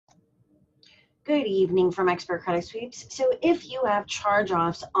Good evening from Expert Credit Sweeps. So if you have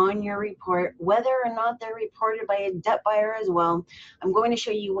charge-offs on your report, whether or not they're reported by a debt buyer as well, I'm going to show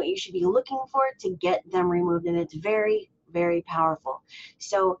you what you should be looking for to get them removed, and it's very, very powerful.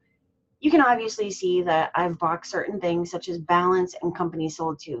 So you can obviously see that I've boxed certain things such as balance and company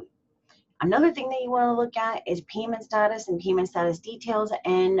sold to. Another thing that you want to look at is payment status and payment status details,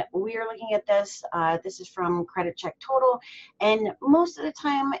 and we are looking at this. This is from Credit Check Total, and most of the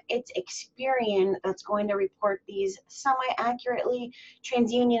time it's Experian that's going to report these semi-accurately.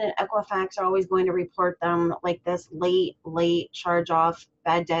 TransUnion and Equifax are always going to report them like this: late charge-off,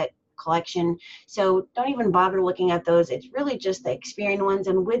 bad debt collection. So don't even bother looking at those. It's really just the Experian ones,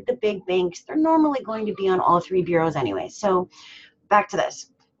 and with the big banks, they're normally going to be on all three bureaus anyway. So back to this.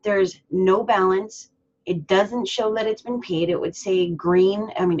 There's no balance. It doesn't show that it's been paid. It would say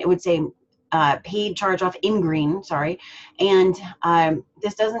green. It would say paid charge off in green, sorry. And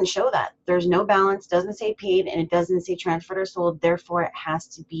this doesn't show that. There's no balance, doesn't say paid, and it doesn't say transferred or sold. Therefore, it has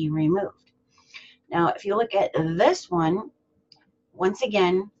to be removed. Now, if you look at this one, once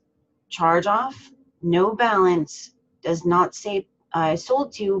again, charge off, no balance, does not say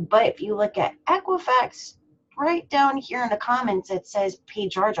sold to. But if you look at Equifax, right down here in the comments, it says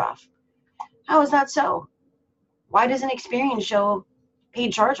paid charge off. How is that so? Why doesn't Experian show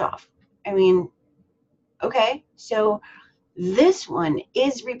paid charge off? Okay, so this one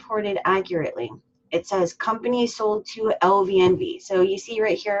is reported accurately. It says company sold to LVNV. So you see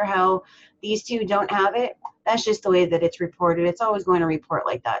right here how these two don't have it. That's just the way that it's reported. It's always going to report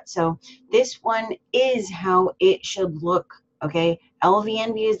like that. So this one is how it should look. Okay,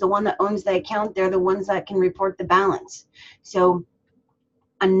 LVNV is the one that owns the account. They're the ones that can report the balance. So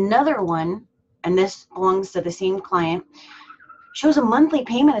another one, and this belongs to the same client, shows a monthly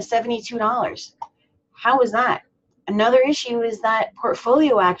payment of $72. How is that? Another issue is that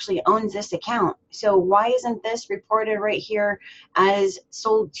Portfolio actually owns this account. So why isn't this reported right here as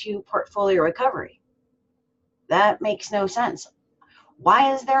sold to Portfolio Recovery? That makes no sense.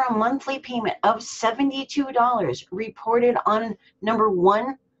 Why is there a monthly payment of $72 reported on number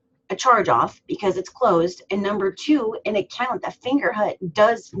one, a charge off because it's closed, and number two, an account that Fingerhut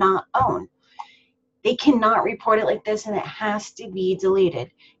does not own? They cannot report it like this, and it has to be deleted.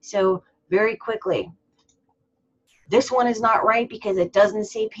 So very quickly, this one is not right because it doesn't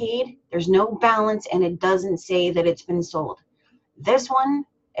say paid, there's no balance, and it doesn't say that it's been sold. This one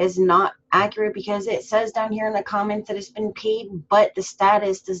is not accurate because it says down here in the comments that it's been paid, but the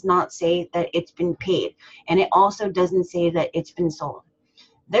status does not say that it's been paid, and it also doesn't say that it's been sold.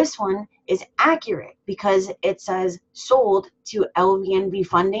 This one is accurate because it says sold to LVNV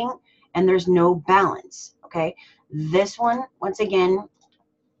funding, and there's no balance. Okay, this one, once again,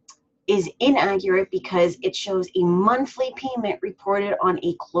 is inaccurate because it shows a monthly payment reported on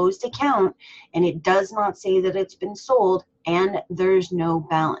a closed account, and it does not say that it's been sold, and there's no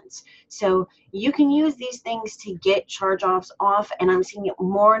balance. So you can use these things to get charge-offs off, and I'm seeing it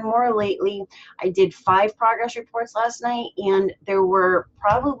more and more lately. I did 5 progress reports last night, and there were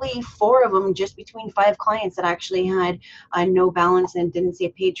probably 4 of them just between 5 clients that actually had no balance and didn't say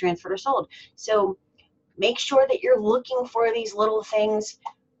paid, transferred, or sold. So make sure that you're looking for these little things.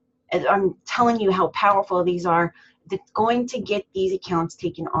 I'm telling you how powerful these are. That's going to get these accounts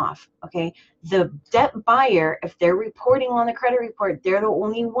taken off. Okay, the debt buyer, if they're reporting on the credit report, they're the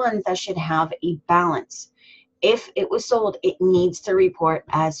only ones that should have a balance. If it was sold, it needs to report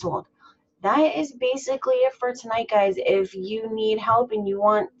as sold. That is basically it for tonight, guys. If you need help and you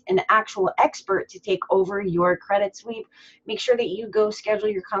want an actual expert to take over your credit sweep, make sure that you go schedule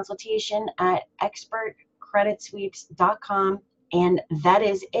your consultation at expertcreditsweeps.com. And that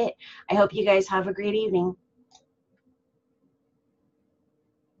is it. I hope you guys have a great evening.